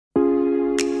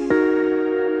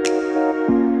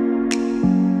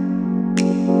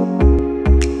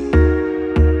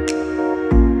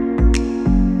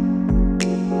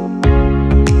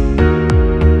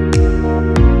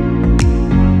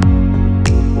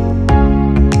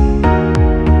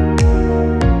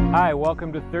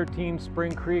Welcome to 13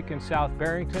 Spring Creek in South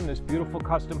Barrington. This beautiful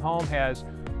custom home has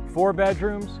 4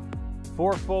 bedrooms,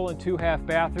 4 full and 2 half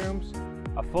bathrooms,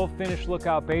 a full finished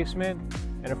lookout basement,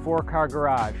 and a 4-car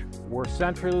garage. We're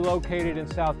centrally located in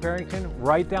South Barrington,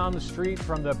 right down the street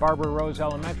from the Barbara Rose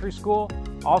Elementary School,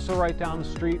 also right down the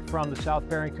street from the South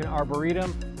Barrington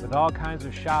Arboretum with all kinds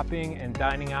of shopping and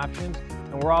dining options.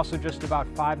 And we're also just about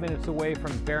 5 minutes away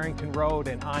from Barrington Road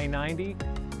and I-90.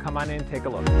 Come on in, take a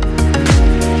look.